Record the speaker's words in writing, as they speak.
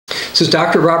This is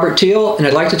Dr. Robert Teal, and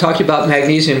I'd like to talk to you about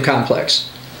Magnesium Complex.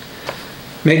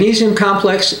 Magnesium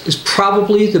Complex is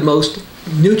probably the most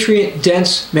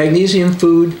nutrient-dense magnesium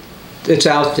food that's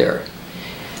out there.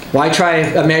 Why try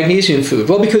a magnesium food?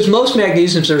 Well, because most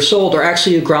magnesiums that are sold are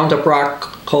actually a ground-up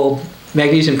rock called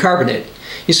magnesium carbonate.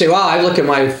 You say, well, I look at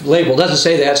my label, it doesn't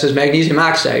say that, it says magnesium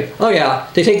oxide. Oh yeah,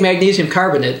 they take magnesium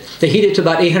carbonate, they heat it to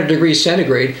about 800 degrees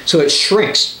centigrade so it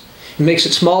shrinks. It makes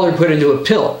it smaller and put it into a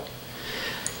pill.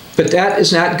 But that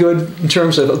is not good in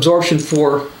terms of absorption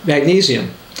for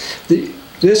magnesium.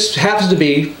 This happens to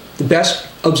be the best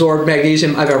absorbed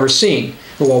magnesium I've ever seen.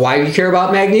 Well, why do you care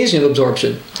about magnesium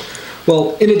absorption?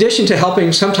 Well, in addition to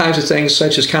helping sometimes with things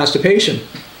such as constipation,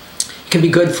 it can be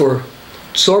good for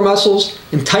sore muscles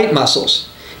and tight muscles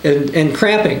and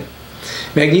cramping.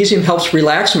 Magnesium helps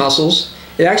relax muscles.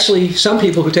 It actually, some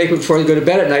people who take it before they go to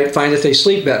bed at night find that they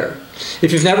sleep better.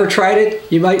 If you've never tried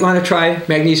it, you might want to try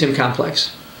Magnesium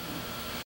Complex.